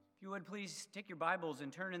you would, please take your Bibles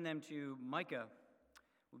and turn in them to Micah.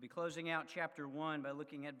 We'll be closing out chapter 1 by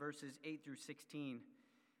looking at verses 8 through 16.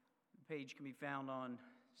 The page can be found on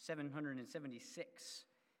 776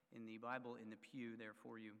 in the Bible in the pew there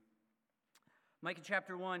for you. Micah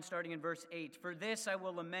chapter 1, starting in verse 8. For this I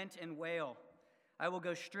will lament and wail. I will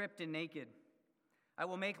go stripped and naked. I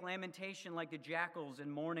will make lamentation like the jackals and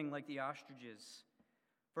mourning like the ostriches.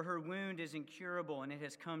 For her wound is incurable, and it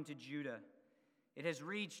has come to Judah. It has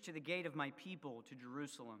reached to the gate of my people, to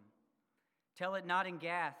Jerusalem. Tell it not in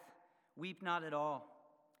Gath, weep not at all.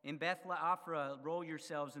 In Beth-le-Aphrah, roll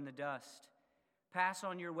yourselves in the dust. Pass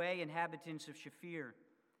on your way, inhabitants of Shaphir,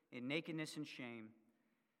 in nakedness and shame.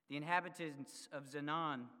 The inhabitants of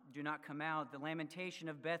Zanan do not come out. The lamentation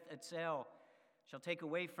of Beth-Etzel shall take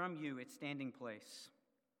away from you its standing place.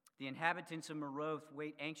 The inhabitants of Maroth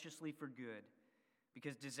wait anxiously for good,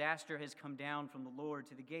 because disaster has come down from the Lord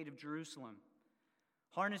to the gate of Jerusalem.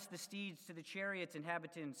 Harness the steeds to the chariots,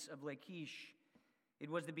 inhabitants of Lachish. It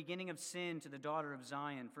was the beginning of sin to the daughter of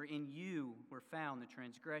Zion, for in you were found the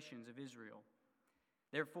transgressions of Israel.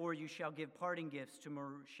 Therefore you shall give parting gifts to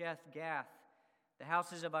Moresheth Gath. The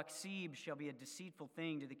houses of Aksib shall be a deceitful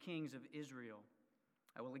thing to the kings of Israel.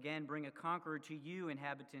 I will again bring a conqueror to you,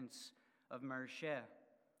 inhabitants of Maresheh.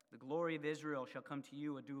 The glory of Israel shall come to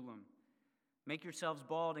you, Adullam. Make yourselves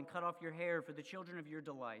bald and cut off your hair for the children of your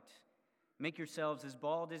delight. Make yourselves as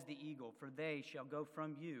bald as the eagle, for they shall go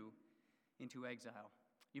from you into exile.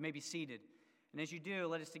 You may be seated. And as you do,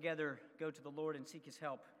 let us together go to the Lord and seek his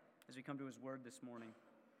help as we come to his word this morning.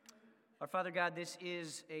 Our Father God, this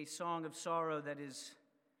is a song of sorrow that is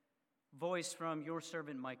voiced from your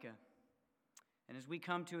servant Micah. And as we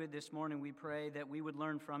come to it this morning, we pray that we would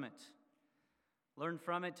learn from it. Learn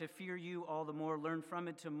from it to fear you all the more. Learn from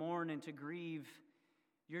it to mourn and to grieve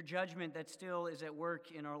your judgment that still is at work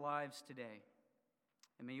in our lives today.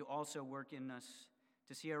 And may you also work in us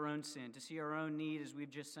to see our own sin, to see our own need, as we've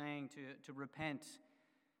just sang, to repent,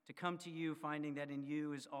 to come to you, finding that in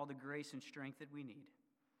you is all the grace and strength that we need.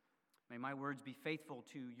 May my words be faithful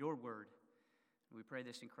to your word. We pray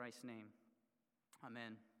this in Christ's name.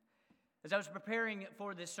 Amen. As I was preparing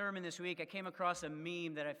for this sermon this week, I came across a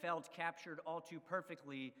meme that I felt captured all too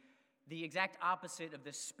perfectly the exact opposite of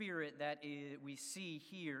the spirit that we see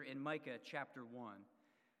here in Micah chapter 1.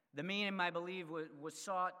 The meme, I believe, was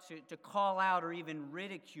sought to call out or even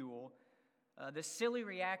ridicule the silly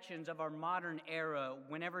reactions of our modern era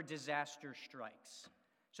whenever disaster strikes.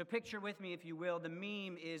 So picture with me, if you will, the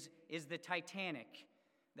meme is the Titanic,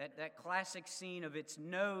 that classic scene of its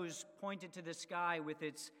nose pointed to the sky with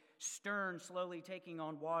its stern slowly taking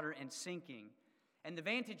on water and sinking. And the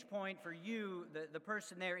vantage point for you, the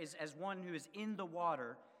person there, is as one who is in the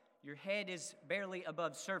water. Your head is barely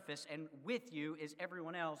above surface, and with you is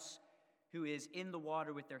everyone else who is in the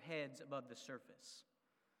water with their heads above the surface.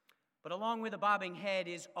 But along with a bobbing head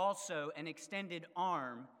is also an extended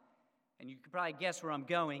arm, and you can probably guess where I'm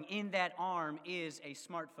going. In that arm is a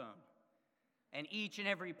smartphone. And each and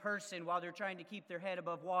every person, while they're trying to keep their head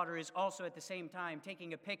above water, is also at the same time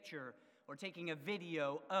taking a picture or taking a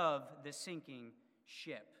video of the sinking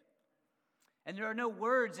ship. And there are no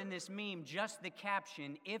words in this meme, just the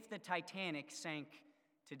caption, "If the Titanic sank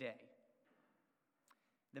today."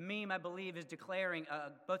 The meme, I believe, is declaring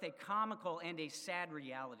both a comical and a sad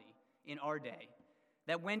reality in our day.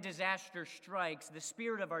 That when disaster strikes, the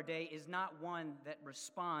spirit of our day is not one that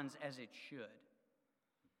responds as it should.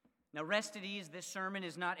 Now, rest at ease, this sermon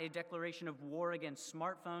is not a declaration of war against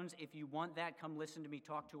smartphones. If you want that, come listen to me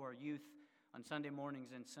talk to our youth on Sunday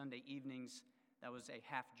mornings and Sunday evenings. That was a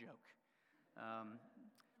half joke.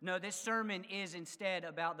 No, this sermon is instead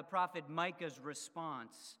about the prophet Micah's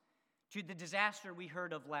response to the disaster we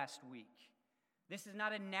heard of last week. This is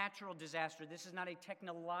not a natural disaster. This is not a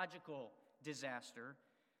technological disaster.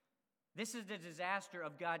 This is the disaster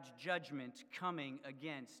of God's judgment coming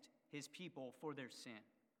against his people for their sin.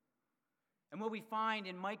 And what we find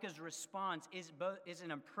in Micah's response is an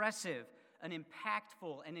impressive, an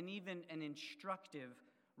impactful, and even an instructive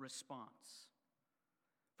response.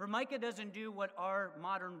 For Micah doesn't do what our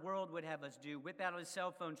modern world would have us do, whip out his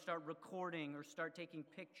cell phone, start recording, or start taking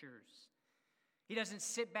pictures. He doesn't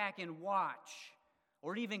sit back and watch,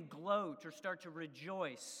 or even gloat, or start to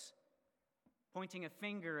rejoice, pointing a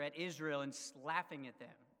finger at Israel and laughing at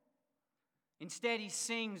them. Instead, he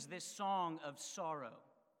sings this song of sorrow.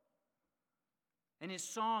 And his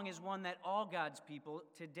song is one that all God's people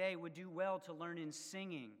today would do well to learn in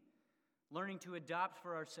singing, learning to adopt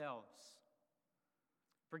for ourselves.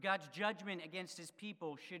 For God's judgment against his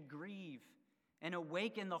people should grieve and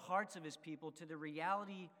awaken the hearts of his people to the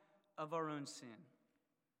reality of our own sin.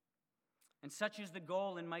 And such is the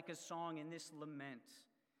goal in Micah's song in this lament.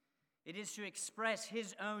 It is to express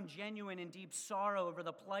his own genuine and deep sorrow over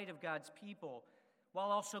the plight of God's people, while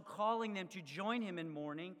also calling them to join him in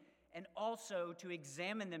mourning, and also to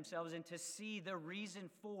examine themselves and to see the reason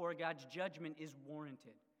for God's judgment is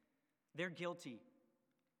warranted. They're guilty.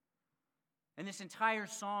 And this entire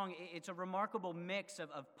song, it's a remarkable mix of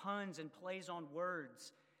puns and plays on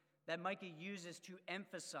words that Micah uses to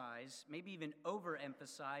emphasize, maybe even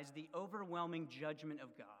overemphasize, the overwhelming judgment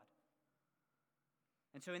of God.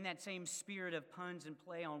 And so in that same spirit of puns and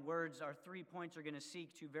play on words, our 3 points are going to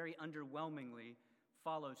seek to very underwhelmingly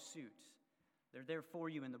follow suit. They're there for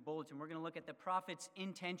you in the bulletin. We're going to look at the prophet's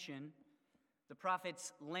intention, the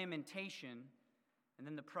prophet's lamentation, and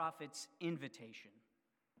then the prophet's invitation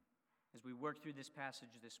as we work through this passage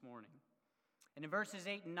this morning. And in verses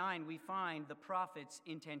 8 and 9, we find the prophet's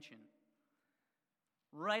intention.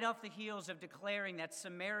 Right off the heels of declaring that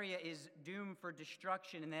Samaria is doomed for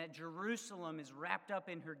destruction and that Jerusalem is wrapped up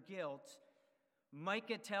in her guilt,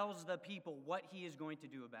 Micah tells the people what he is going to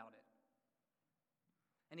do about it.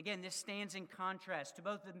 And again, this stands in contrast to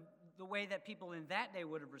both the way that people in that day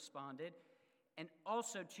would have responded and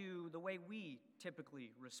also to the way we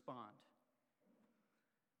typically respond.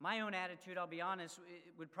 My own attitude, I'll be honest,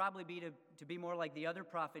 it would probably be to be more like the other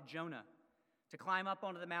prophet Jonah, to climb up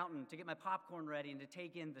onto the mountain, to get my popcorn ready, and to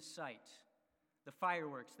take in the sight, the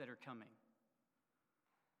fireworks that are coming.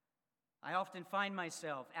 I often find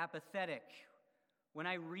myself apathetic when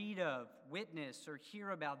I read of, witness, or hear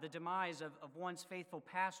about the demise of one's faithful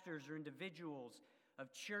pastors or individuals,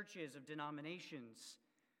 of churches, of denominations,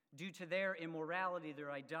 due to their immorality,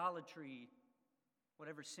 their idolatry,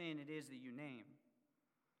 whatever sin it is that you name.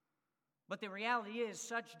 But the reality is,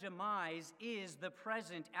 such demise is the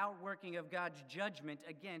present outworking of God's judgment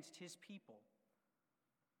against his people.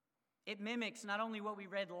 It mimics not only what we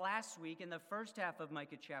read last week in the first half of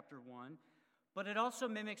Micah chapter 1, but it also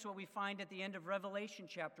mimics what we find at the end of Revelation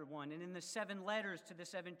chapter 1 and in the 7 letters to the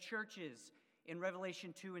 7 churches in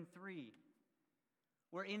Revelation 2 and 3,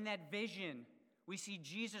 where in that vision we see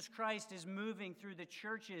Jesus Christ is moving through the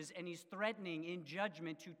churches and he's threatening in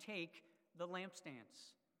judgment to take the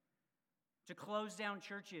lampstands, to close down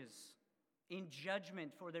churches in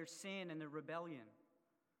judgment for their sin and their rebellion.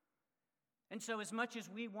 And so as much as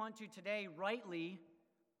we want to today rightly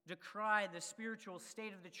decry the spiritual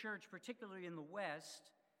state of the church, particularly in the West,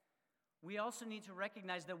 we also need to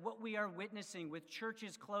recognize that what we are witnessing with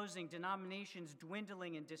churches closing, denominations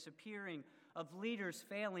dwindling and disappearing, of leaders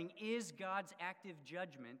failing, is God's active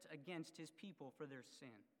judgment against his people for their sin.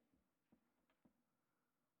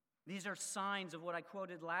 These are signs of what I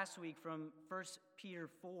quoted last week from 1 Peter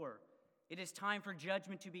 4. It is time for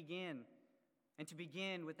judgment to begin, and to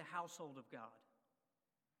begin with the household of God.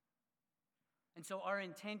 And so our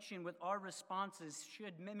intention with our responses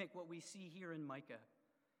should mimic what we see here in Micah.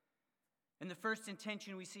 And the first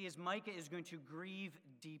intention we see is Micah is going to grieve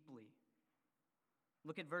deeply.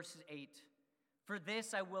 Look at verse 8. For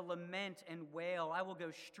this I will lament and wail. I will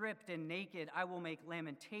go stripped and naked. I will make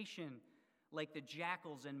lamentation like the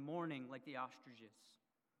jackals and mourning like the ostriches.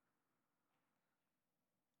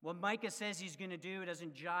 What Micah says he's going to do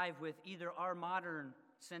doesn't jive with either our modern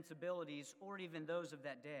sensibilities or even those of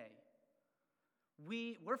that day.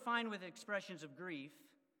 We're fine with expressions of grief,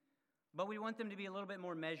 but we want them to be a little bit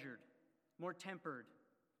more measured, more tempered,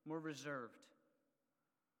 more reserved.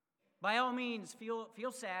 By all means,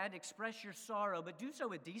 feel sad, express your sorrow, but do so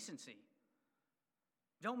with decency.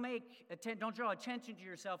 Don't draw attention to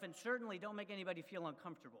yourself, and certainly don't make anybody feel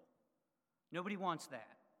uncomfortable. Nobody wants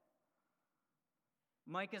that.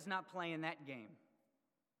 Micah's not playing that game.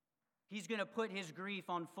 He's going to put his grief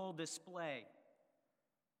on full display.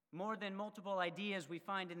 More than multiple ideas we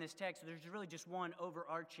find in this text, there's really just one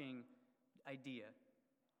overarching idea: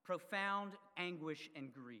 profound anguish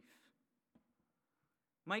and grief.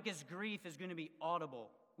 Micah's grief is going to be audible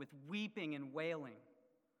with weeping and wailing.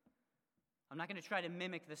 I'm not going to try to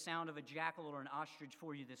mimic the sound of a jackal or an ostrich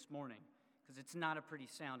for you this morning, because it's not a pretty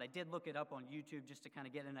sound. I did look it up on YouTube just to kind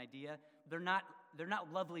of get an idea. They're not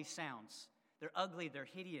lovely sounds. They're ugly, they're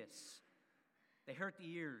hideous. They hurt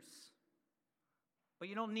the ears. But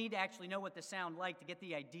you don't need to actually know what they sound like to get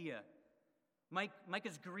the idea.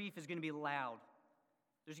 Micah's grief is going to be loud.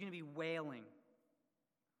 There's going to be wailing.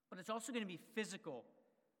 But it's also going to be physical.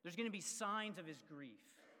 There's going to be signs of his grief,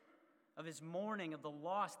 of his mourning, of the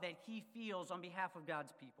loss that he feels on behalf of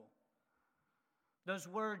God's people. Those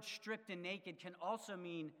words, stripped and naked, can also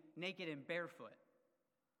mean naked and barefoot,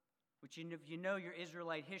 which, if you know your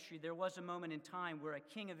Israelite history, there was a moment in time where a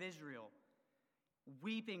king of Israel,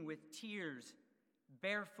 weeping with tears,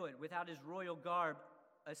 barefoot, without his royal garb,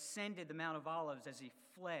 ascended the Mount of Olives as he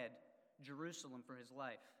fled Jerusalem for his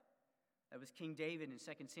life. That was King David in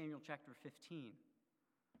 2 Samuel chapter 15.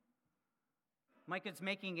 Micah's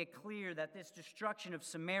making it clear that this destruction of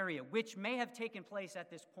Samaria, which may have taken place at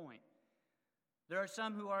this point, there are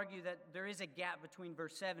some who argue that there is a gap between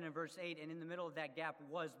verse 7 and verse 8, and in the middle of that gap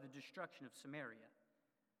was the destruction of Samaria.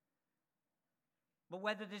 But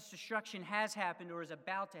whether this destruction has happened or is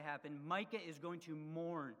about to happen, Micah is going to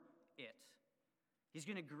mourn it. He's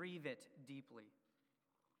going to grieve it deeply.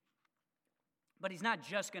 But he's not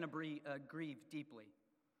just going to grieve deeply,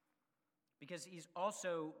 because he's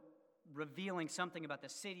also revealing something about the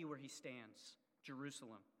city where he stands,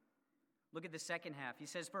 Jerusalem. Look at the second half. He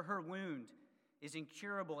says, "For her wound is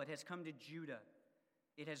incurable. It has come to Judah.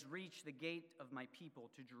 It has reached the gate of my people,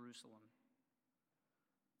 to Jerusalem."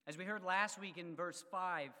 As we heard last week in verse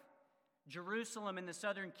 5, Jerusalem and the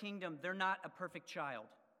southern kingdom, they're not a perfect child.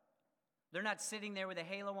 They're not sitting there with a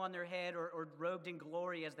halo on their head or robed in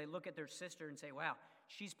glory as they look at their sister and say, "Wow,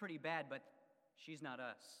 she's pretty bad, but she's not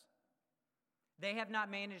us." They have not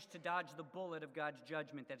managed to dodge the bullet of God's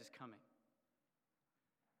judgment that is coming.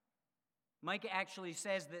 Micah actually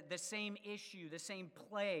says that the same issue, the same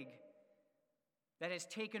plague that has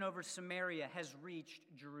taken over Samaria has reached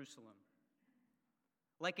Jerusalem.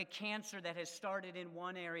 Like a cancer that has started in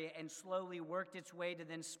one area and slowly worked its way to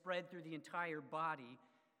then spread through the entire body,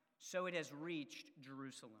 so it has reached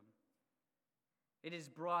Jerusalem. It has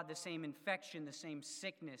brought the same infection, the same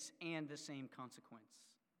sickness, and the same consequence.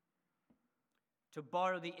 To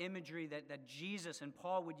borrow the imagery that Jesus and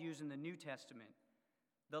Paul would use in the New Testament,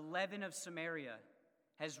 the leaven of Samaria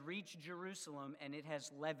has reached Jerusalem, and it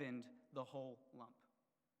has leavened the whole lump.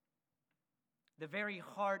 The very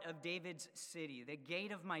heart of David's city, the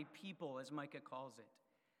gate of my people, as Micah calls it,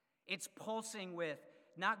 it's pulsing with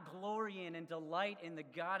not glory in and delight in the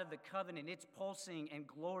God of the covenant. It's pulsing and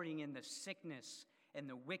glorying in the sickness and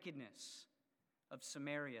the wickedness of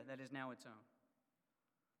Samaria that is now its own.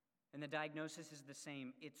 And the diagnosis is the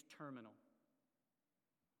same. It's terminal.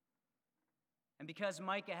 And because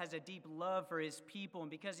Micah has a deep love for his people, and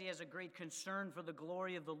because he has a great concern for the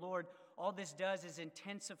glory of the Lord, all this does is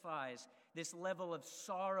intensifies this level of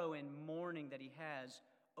sorrow and mourning that he has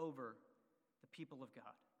over the people of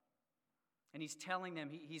God. And he's telling them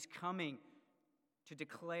he's coming to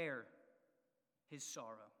declare his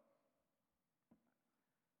sorrow.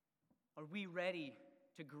 Are we ready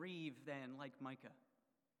to grieve then like Micah?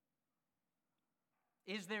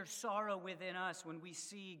 Is there sorrow within us when we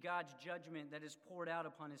see God's judgment that is poured out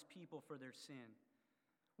upon his people for their sin?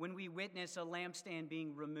 When we witness a lampstand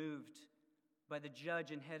being removed by the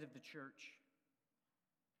judge and head of the church?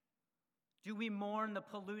 Do we mourn the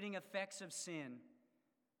polluting effects of sin?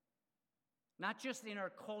 Not just in our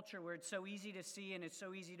culture where it's so easy to see and it's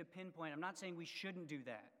so easy to pinpoint. I'm not saying we shouldn't do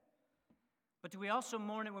that. But do we also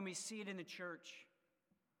mourn it when we see it in the church,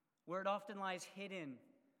 where it often lies hidden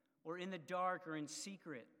or in the dark or in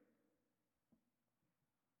secret?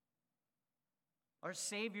 Our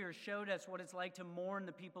Savior showed us what it's like to mourn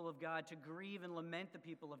the people of God, to grieve and lament the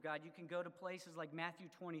people of God. You can go to places like Matthew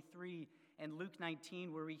 23 and Luke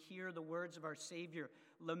 19 where we hear the words of our Savior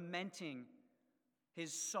lamenting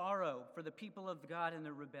his sorrow for the people of God and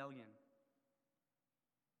their rebellion.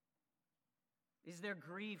 Is there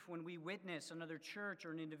grief when we witness another church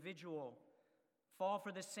or an individual fall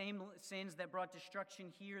for the same sins that brought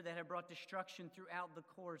destruction here, that have brought destruction throughout the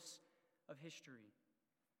course of history?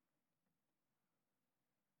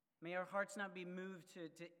 May our hearts not be moved to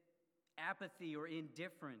apathy or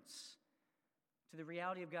indifference to the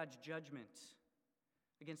reality of God's judgment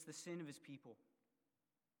against the sin of his people.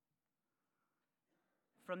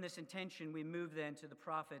 From this intention, we move then to the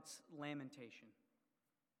prophet's lamentation.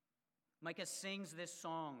 Micah sings this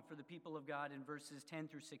song for the people of God in verses 10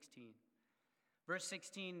 through 16. Verse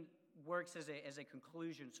 16 works as a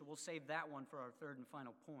conclusion, so we'll save that one for our third and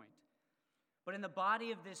final point. But in the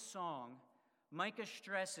body of this song, Micah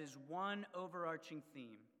stresses one overarching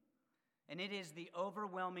theme, and it is the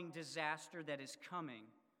overwhelming disaster that is coming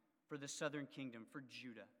for the southern kingdom, for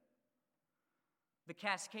Judah. The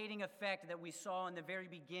cascading effect that we saw in the very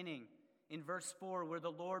beginning in verse 4, where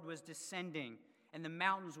the Lord was descending and the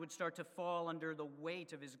mountains would start to fall under the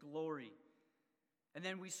weight of his glory. And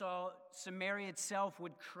then we saw Samaria itself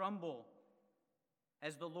would crumble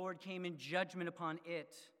as the Lord came in judgment upon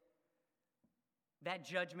it. That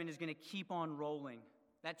judgment is going to keep on rolling.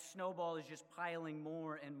 That snowball is just piling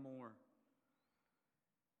more and more.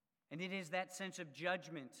 And it is that sense of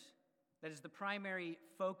judgment that is the primary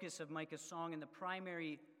focus of Micah's song and the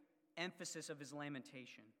primary emphasis of his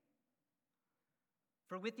lamentation.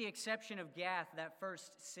 For with the exception of Gath, that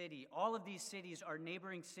first city, all of these cities are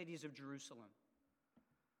neighboring cities of Jerusalem.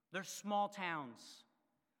 They're small towns.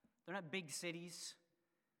 They're not big cities.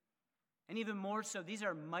 And even more so, these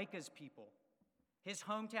are Micah's people. His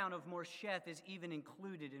hometown of Morsheth is even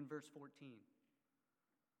included in verse 14.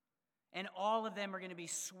 And all of them are going to be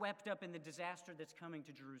swept up in the disaster that's coming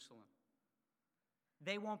to Jerusalem.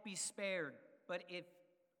 They won't be spared, but if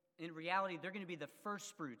in reality, they're going to be the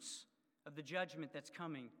first fruits of the judgment that's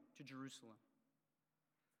coming to Jerusalem.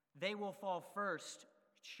 They will fall first,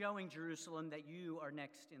 showing Jerusalem that you are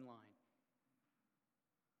next in line.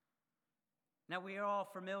 Now, we are all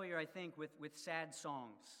familiar, I think, with sad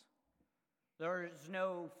songs. There is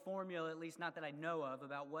no formula, at least not that I know of,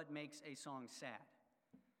 about what makes a song sad.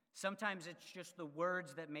 Sometimes it's just the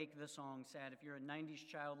words that make the song sad. If you're a 90s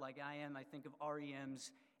child like I am, I think of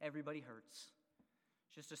REM's Everybody Hurts.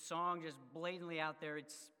 It's just a song just blatantly out there.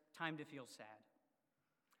 It's time to feel sad.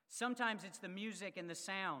 Sometimes it's the music and the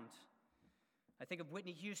sound. I think of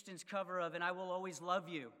Whitney Houston's cover of And I Will Always Love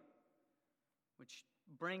You, which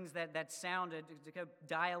brings that sound to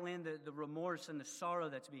dial in the remorse and the sorrow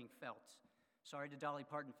that's being felt. Sorry to Dolly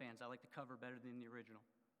Parton fans, I like the cover better than the original.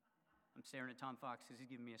 I'm staring at Tom Fox because he's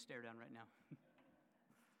giving me a stare down right now.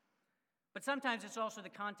 But sometimes it's also the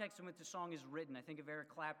context in which the song is written. I think of Eric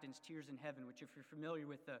Clapton's Tears in Heaven, which if you're familiar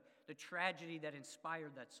with the tragedy that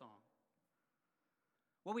inspired that song.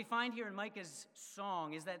 What we find here in Micah's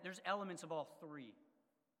song is that there's elements of all three.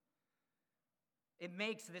 It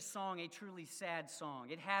makes this song a truly sad song.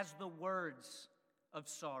 It has the words of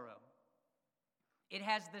sorrow. It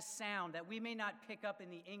has the sound that we may not pick up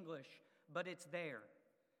in the English, but it's there.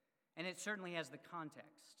 And it certainly has the context.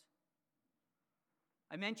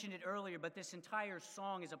 I mentioned it earlier, but this entire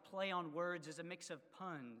song is a play on words, is a mix of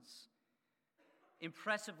puns.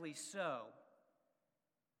 Impressively so.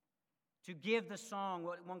 To give the song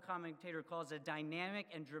what one commentator calls a dynamic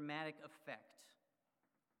and dramatic effect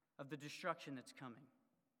of the destruction that's coming.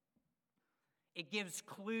 It gives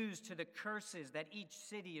clues to the curses that each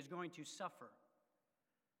city is going to suffer.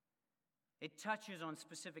 It touches on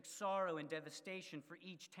specific sorrow and devastation for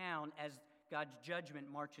each town as God's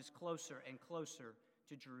judgment marches closer and closer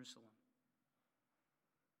to Jerusalem.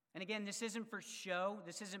 And again, this isn't for show.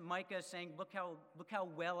 This isn't Micah saying, look how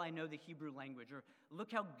well I know the Hebrew language, or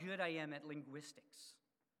look how good I am at linguistics.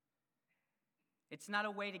 It's not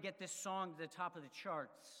a way to get this song to the top of the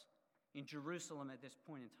charts in Jerusalem at this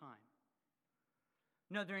point in time.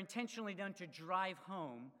 No, they're intentionally done to drive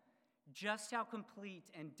home just how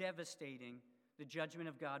complete and devastating the judgment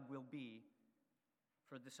of God will be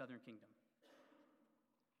for the southern kingdom.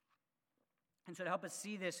 And so to help us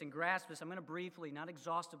see this and grasp this, I'm going to briefly, not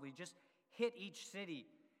exhaustively, just hit each city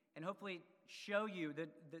and hopefully show you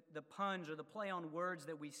the puns or the play on words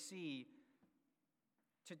that we see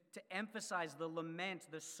to emphasize the lament,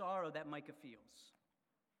 the sorrow that Micah feels.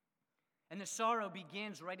 And the sorrow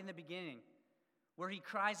begins right in the beginning, where he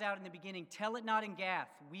cries out in the beginning, "Tell it not in Gath,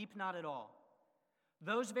 weep not at all."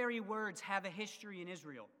 Those very words have a history in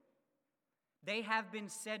Israel. They have been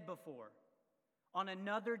said before on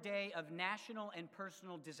another day of national and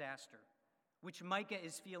personal disaster, which Micah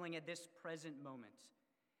is feeling at this present moment.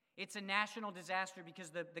 It's a national disaster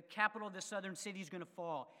because the capital of the southern city is going to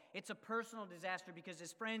fall. It's a personal disaster because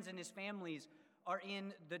his friends and his families are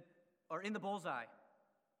in the bullseye.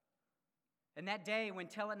 And that day when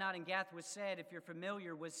 "Tell it not in Gath" was said, if you're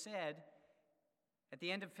familiar, was said at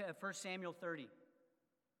the end of 1 Samuel 30.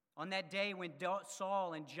 On that day when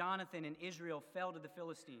Saul and Jonathan and Israel fell to the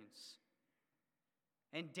Philistines.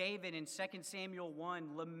 And David in 2 Samuel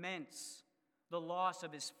 1 laments the loss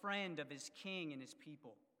of his friend, of his king, and his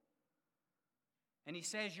people. And he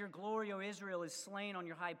says, "Your glory, O Israel, is slain on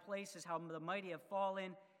your high places, how the mighty have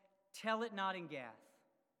fallen. Tell it not in Gath."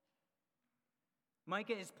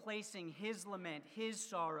 Micah is placing his lament, his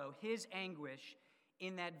sorrow, his anguish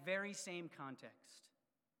in that very same context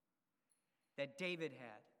that David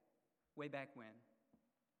had way back when.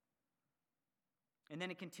 And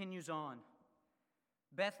then it continues on.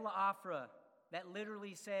 Beth Le'Afra, that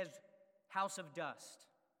literally says house of dust.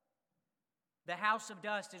 The house of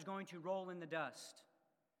dust is going to roll in the dust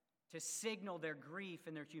to signal their grief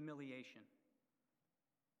and their humiliation.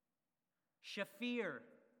 Shafir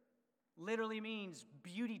literally means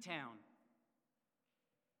beauty town.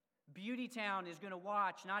 Beauty town is going to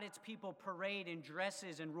watch not its people parade in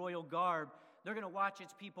dresses and royal garb. They're going to watch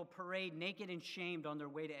its people parade naked and shamed on their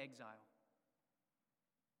way to exile.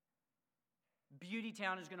 Beauty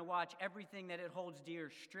town is going to watch everything that it holds dear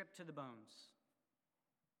stripped to the bones.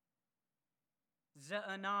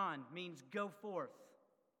 Za'anan means go forth.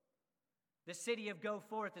 The city of go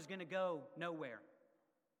forth is going to go nowhere.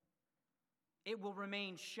 It will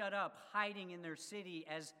remain shut up, hiding in their city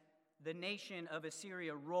as the nation of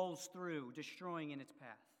Assyria rolls through, destroying in its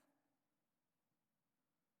path.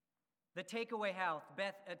 The takeaway house,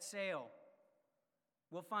 Beth Etzel,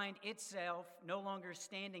 will find itself no longer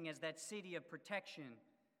standing as that city of protection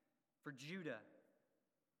for Judah.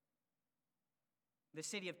 The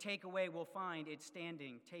city of takeaway will find its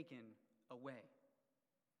standing taken away.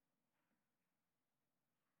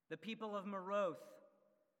 The people of Maroth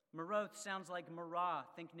sounds like Marah.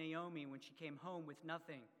 Think Naomi when she came home with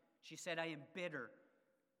nothing. She said, I am bitter.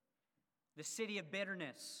 The city of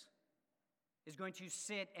bitterness is going to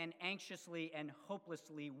sit and anxiously and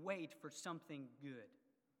hopelessly wait for something good.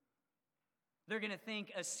 They're going to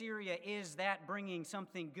think Assyria is that bringing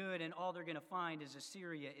something good, and all they're going to find is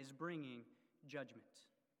Assyria is bringing judgment.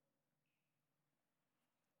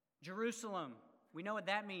 Jerusalem, we know what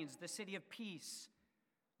that means, the city of peace.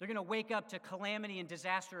 They're going to wake up to calamity and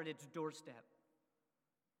disaster at its doorstep.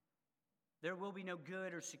 There will be no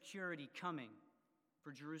good or security coming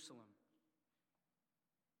for Jerusalem.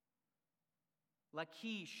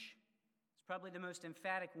 Lachish is probably the most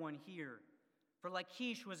emphatic one here. For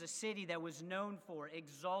Lachish was a city that was known for,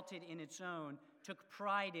 exalted in its own, took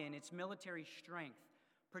pride in its military strength,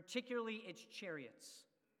 particularly its chariots.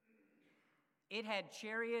 It had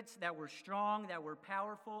chariots that were strong, that were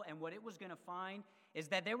powerful, and what it was going to find is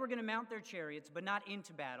that they were going to mount their chariots, but not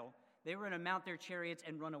into battle. They were going to mount their chariots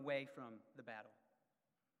and run away from the battle.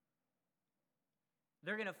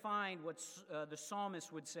 They're going to find what the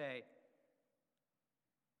psalmist would say,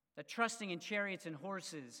 that trusting in chariots and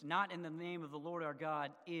horses, not in the name of the Lord our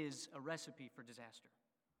God, is a recipe for disaster.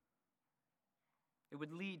 It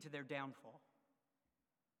would lead to their downfall.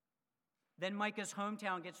 Then Micah's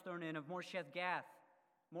hometown gets thrown in of Moresheth Gath.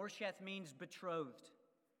 Moresheth means betrothed.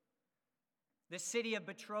 The city of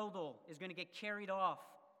betrothal is going to get carried off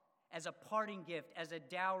as a parting gift, as a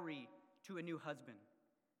dowry to a new husband.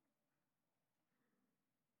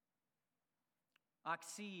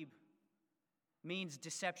 Aksib means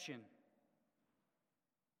deception.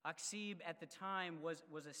 Aksib at the time was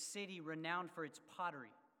a city renowned for its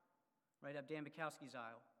pottery, right up Dan Bukowski's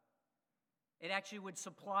aisle. It actually would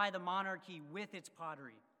supply the monarchy with its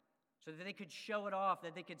pottery so that they could show it off,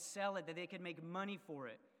 that they could sell it, that they could make money for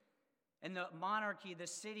it. And the monarchy, the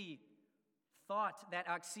city, thought that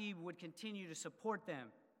Aksib would continue to support them.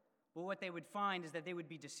 But what they would find is that they would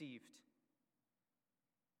be deceived.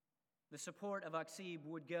 The support of Aksib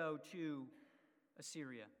would go to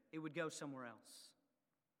Assyria. It would go somewhere else.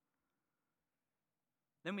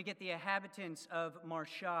 Then we get the inhabitants of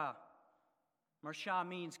Marshah. Marshah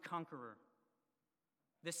means conqueror.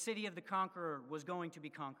 The city of the conqueror was going to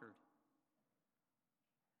be conquered.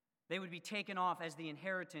 They would be taken off as the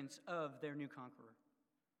inheritance of their new conqueror.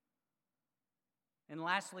 And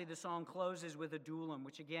lastly, the song closes with Adullam,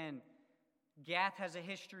 which again, Gath has a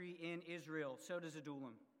history in Israel. So does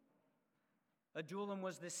Adullam. Adullam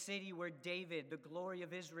was the city where David, the glory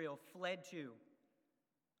of Israel, fled to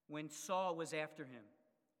when Saul was after him.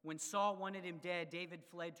 When Saul wanted him dead, David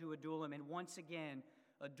fled to Adullam, and once again,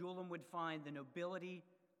 Adullam would find the nobility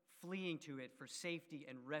fleeing to it for safety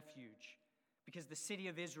and refuge, because the city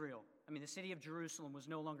of the city of Jerusalem was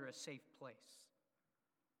no longer a safe place.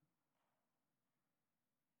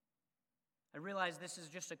 I realize this is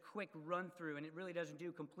just a quick run through, and it really doesn't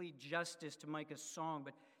do complete justice to Micah's song,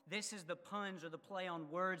 but this is the puns or the play on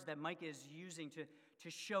words that Micah is using to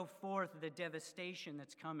show forth the devastation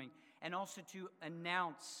that's coming, and also to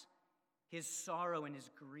announce his sorrow and his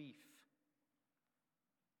grief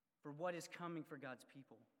for what is coming for God's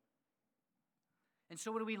people. And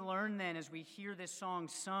so what do we learn then as we hear this song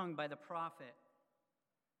sung by the prophet?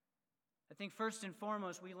 I think first and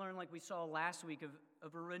foremost, we learn, like we saw last week,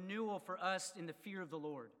 of a renewal for us in the fear of the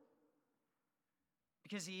Lord.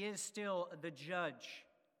 Because he is still the judge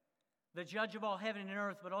of all heaven and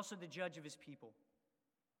earth, but also the judge of his people.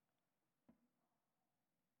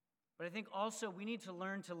 But I think also we need to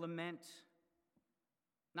learn to lament,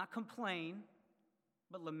 not complain,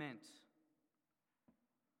 but lament.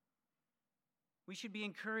 We should be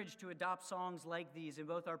encouraged to adopt songs like these in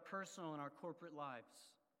both our personal and our corporate lives.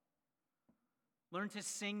 Learn to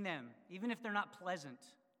sing them, even if they're not pleasant.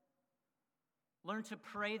 Learn to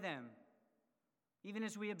pray them, even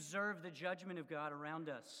as we observe the judgment of God around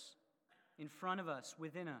us, in front of us,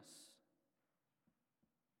 within us.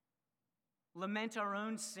 Lament our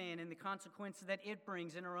own sin and the consequences that it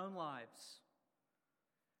brings in our own lives.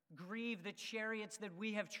 Grieve the chariots that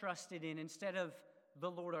we have trusted in instead of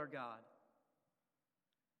the Lord our God.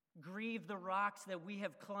 Grieve the rocks that we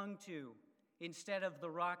have clung to instead of the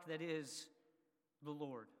rock that is the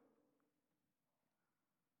Lord.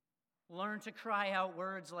 Learn to cry out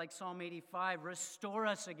words like Psalm 85, "Restore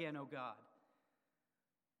us again, O God.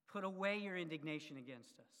 Put away your indignation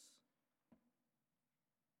against us."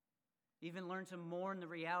 Even learn to mourn the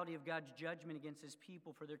reality of God's judgment against his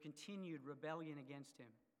people for their continued rebellion against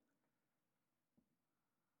him.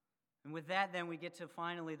 And with that, then, we get to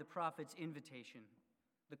finally the prophet's invitation,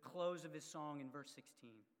 the close of his song in verse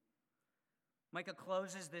 16. Micah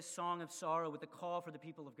closes this song of sorrow with a call for the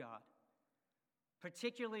people of God,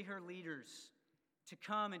 particularly her leaders, to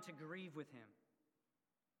come and to grieve with him.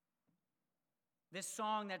 This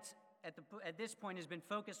song that's at this point has been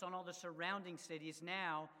focused on all the surrounding cities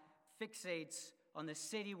now fixates on the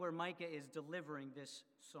city where Micah is delivering this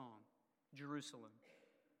song, Jerusalem.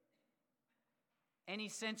 Any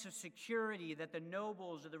sense of security that the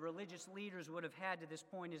nobles or the religious leaders would have had to this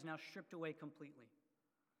point is now stripped away completely.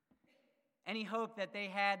 Any hope that they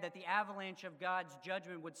had that the avalanche of God's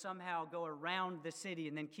judgment would somehow go around the city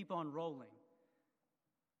and then keep on rolling,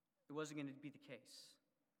 it wasn't going to be the case.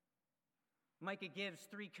 Micah gives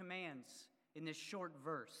 3 commands in this short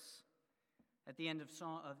verse at the end of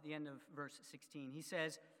verse 16. He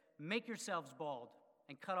says, "Make yourselves bald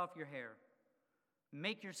and cut off your hair.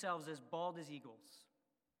 Make yourselves as bald as eagles."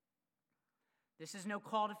 This is no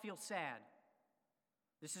call to feel sad.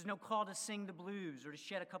 This is no call to sing the blues or to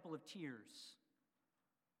shed a couple of tears.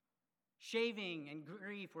 Shaving and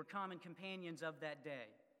grief were common companions of that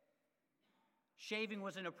day. Shaving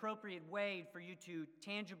was an appropriate way for you to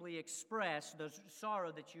tangibly express the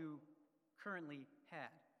sorrow that you currently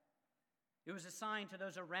had. It was a sign to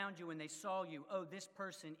those around you when they saw you, oh, this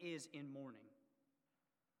person is in mourning.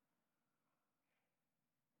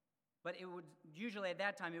 But it would usually at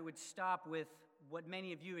that time it would stop with what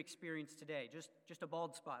many of you experience today, just a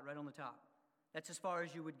bald spot right on the top. That's as far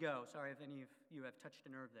as you would go. Sorry if any of you have touched a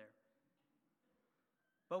nerve there.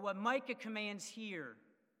 But what Micah commands here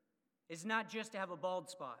is not just to have a bald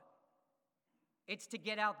spot. It's to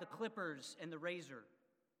get out the clippers and the razor.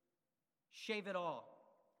 Shave it all.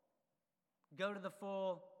 Go to the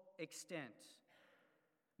full extent.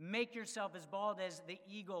 Make yourself as bald as the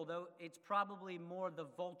eagle, though it's probably more the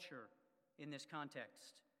vulture in this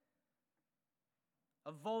context.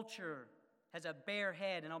 A vulture has a bare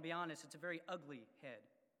head, and I'll be honest, it's a very ugly head.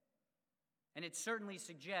 And it certainly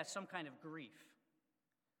suggests some kind of grief.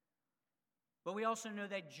 But we also know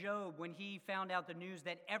that Job, when he found out the news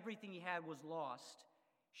that everything he had was lost,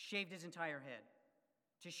 shaved his entire head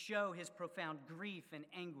to show his profound grief and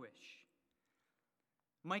anguish.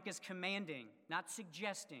 Micah's commanding, not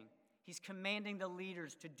suggesting. He's commanding the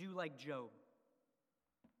leaders to do like Job.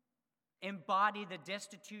 Embody the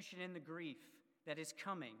destitution and the grief that is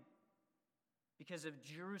coming because of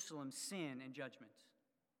Jerusalem's sin and judgment.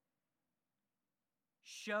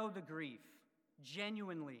 Show the grief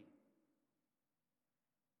genuinely.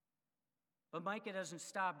 But Micah doesn't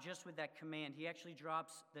stop just with that command. He actually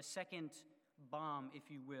drops the second bomb,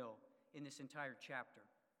 if you will, in this entire chapter.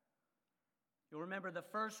 You'll remember the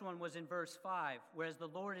first one was in verse 5, whereas the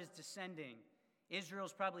Lord is descending.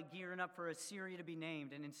 Israel's probably gearing up for Assyria to be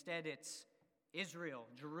named, and instead it's Israel,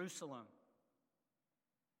 Jerusalem.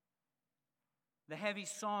 The heavy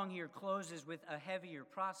song here closes with a heavier,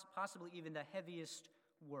 possibly even the heaviest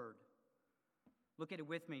word. Look at it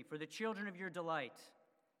with me. "For the children of your delight,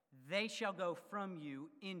 they shall go from you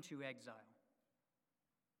into exile."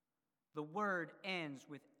 The word ends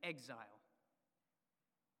with exile.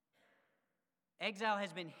 Exile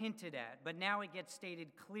has been hinted at, but now it gets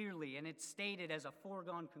stated clearly, and it's stated as a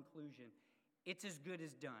foregone conclusion. It's as good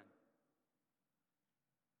as done.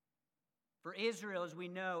 For Israel, as we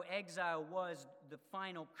know, exile was the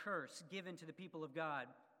final curse given to the people of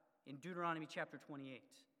God in Deuteronomy chapter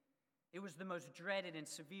 28. It was the most dreaded and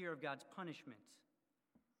severe of God's punishment.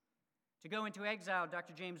 To go into exile,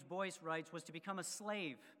 Dr. James Boyce writes, was to become a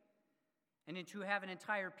slave, and to have an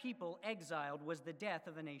entire people exiled was the death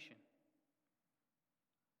of a nation.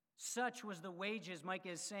 Such was the wages, Micah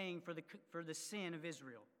is saying, for the sin of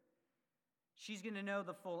Israel. She's going to know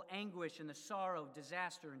the full anguish and the sorrow,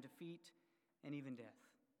 disaster and defeat, and even death.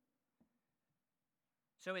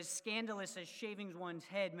 So as scandalous as shaving one's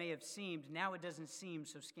head may have seemed, now it doesn't seem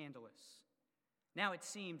so scandalous. Now it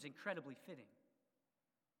seems incredibly fitting.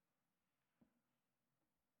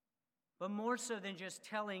 But more so than just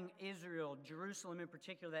telling Israel, Jerusalem in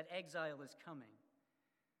particular, that exile is coming,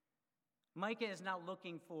 Micah is not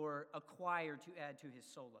looking for a choir to add to his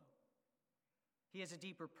solo. He has a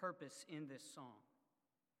deeper purpose in this song.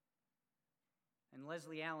 And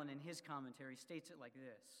Leslie Allen, in his commentary, states it like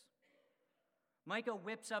this. Micah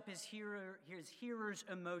whips up his hearers'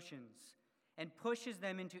 emotions and pushes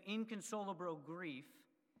them into inconsolable grief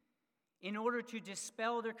in order to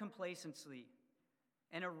dispel their complacency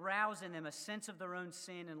and arouse in them a sense of their own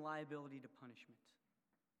sin and liability to punishment.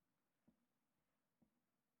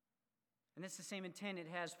 And that's the same intent it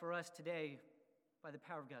has for us today by the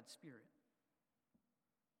power of God's Spirit.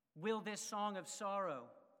 Will this song of sorrow,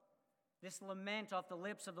 this lament off the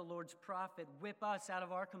lips of the Lord's prophet, whip us out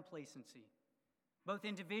of our complacency, both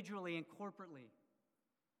individually and corporately?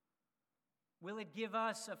 Will it give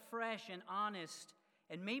us a fresh and honest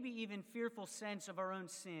and maybe even fearful sense of our own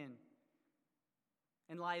sin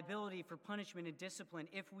and liability for punishment and discipline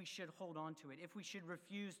if we should hold on to it, if we should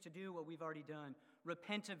refuse to do what we've already done,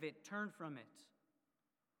 repent of it, turn from it?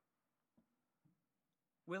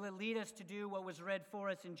 Will it lead us to do what was read for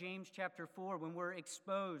us in James chapter 4 when we're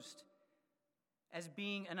exposed as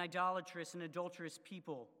being an idolatrous and adulterous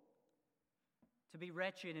people, to be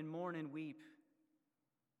wretched and mourn and weep,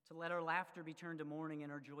 to let our laughter be turned to mourning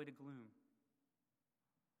and our joy to gloom?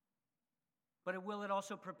 But will it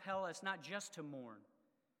also propel us not just to mourn,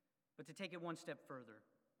 but to take it one step further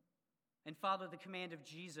and follow the command of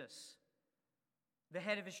Jesus, the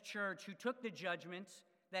head of his church, who took the judgment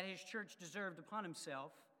that his church deserved upon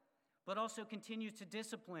himself, but also continues to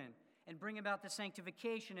discipline and bring about the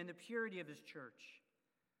sanctification and the purity of his church?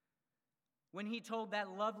 When he told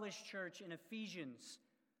that loveless church in Ephesians,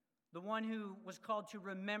 the one who was called to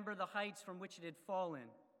remember the heights from which it had fallen,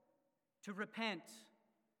 to repent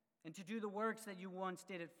and to do the works that you once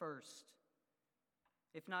did at first.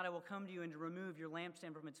 If not, I will come to you and to remove your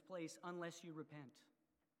lampstand from its place unless you repent.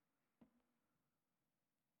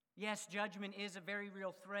 Yes, judgment is a very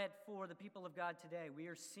real threat for the people of God today. We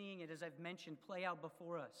are seeing it, as I've mentioned, play out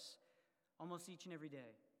before us almost each and every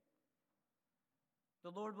day.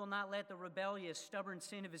 The Lord will not let the rebellious, stubborn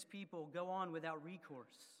sin of his people go on without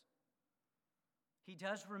recourse. He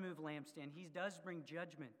does remove lampstand. He does bring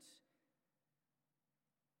judgment.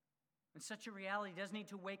 And such a reality does need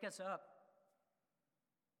to wake us up.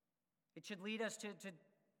 It should lead us to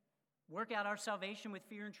work out our salvation with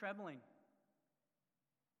fear and trembling.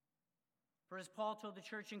 For as Paul told the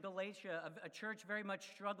church in Galatia, a church very much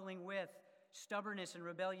struggling with stubbornness and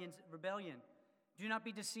rebellion, do not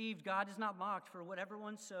be deceived. God is not mocked, for whatever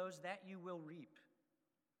one sows, that you will reap.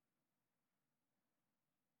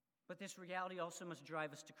 But this reality also must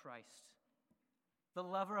drive us to Christ, the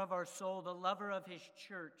lover of our soul, the lover of his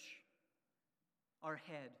church, our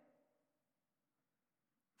head.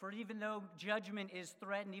 For even though judgment is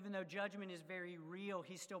threatened, even though judgment is very real,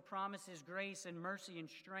 he still promises grace and mercy and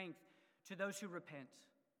strength to those who repent,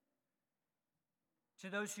 to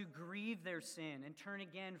those who grieve their sin and turn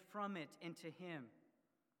again from it into him.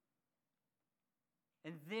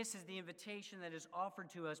 And this is the invitation that is offered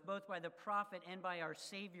to us both by the prophet and by our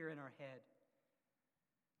Savior in our head,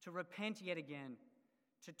 to repent yet again,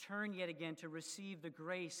 to turn yet again, to receive the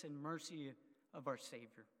grace and mercy of our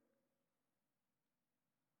Savior.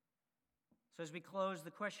 So as we close,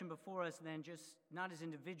 the question before us then, just not as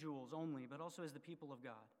individuals only, but also as the people of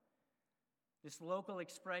God, this local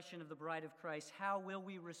expression of the bride of Christ, how will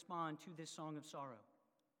we respond to this song of sorrow?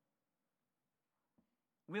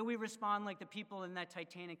 Will we respond like the people in that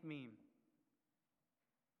Titanic meme?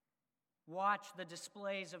 Watch the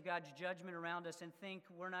displays of God's judgment around us and think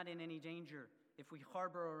we're not in any danger if we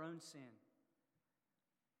harbor our own sin?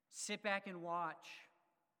 Sit back and watch,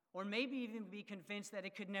 or maybe even be convinced that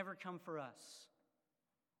it could never come for us?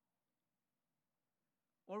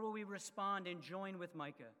 Or will we respond and join with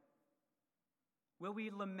Micah? Will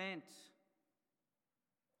we lament?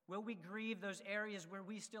 Will we grieve those areas where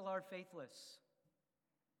we still are faithless?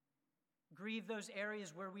 Grieve those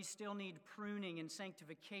areas where we still need pruning and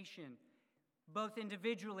sanctification, both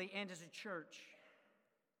individually and as a church?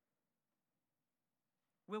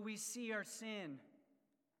 Will we see our sin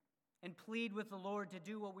and plead with the Lord to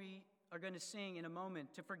do what we are going to sing in a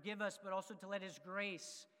moment, to forgive us, but also to let his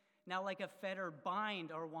grace, now like a fetter,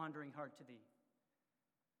 bind our wandering heart to thee?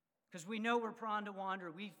 Because we know we're prone to wander.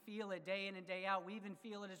 We feel it day in and day out. We even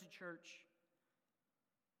feel it as a church.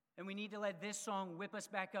 And we need to let this song whip us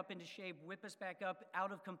back up into shape, whip us back up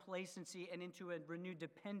out of complacency and into a renewed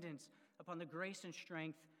dependence upon the grace and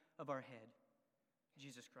strength of our head,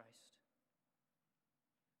 Jesus Christ.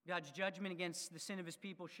 God's judgment against the sin of his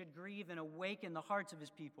people should grieve and awaken the hearts of his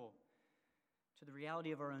people to the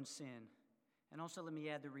reality of our own sin. And also, let me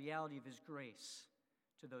add, the reality of his grace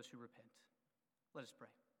to those who repent. Let us pray.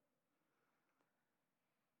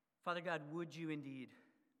 Father God, would you indeed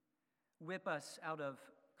whip us out of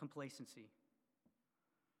complacency?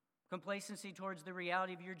 Complacency towards the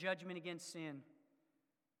reality of your judgment against sin,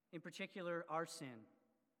 in particular our sin.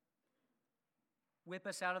 Whip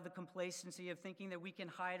us out of the complacency of thinking that we can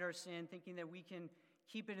hide our sin, thinking that we can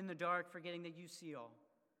keep it in the dark, forgetting that you see all.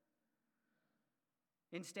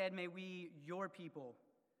 Instead, may we, your people,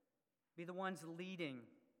 be the ones leading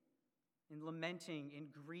in lamenting, in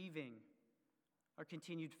grieving our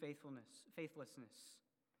continued faithlessness.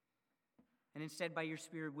 And instead, by your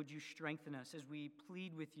Spirit, would you strengthen us as we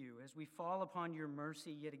plead with you, as we fall upon your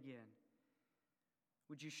mercy yet again?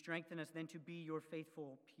 Would you strengthen us then to be your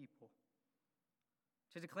faithful people,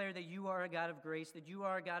 to declare that you are a God of grace, that you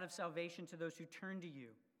are a God of salvation to those who turn to you?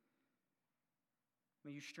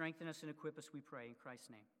 May you strengthen us and equip us, we pray, in Christ's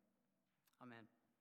name. Amen.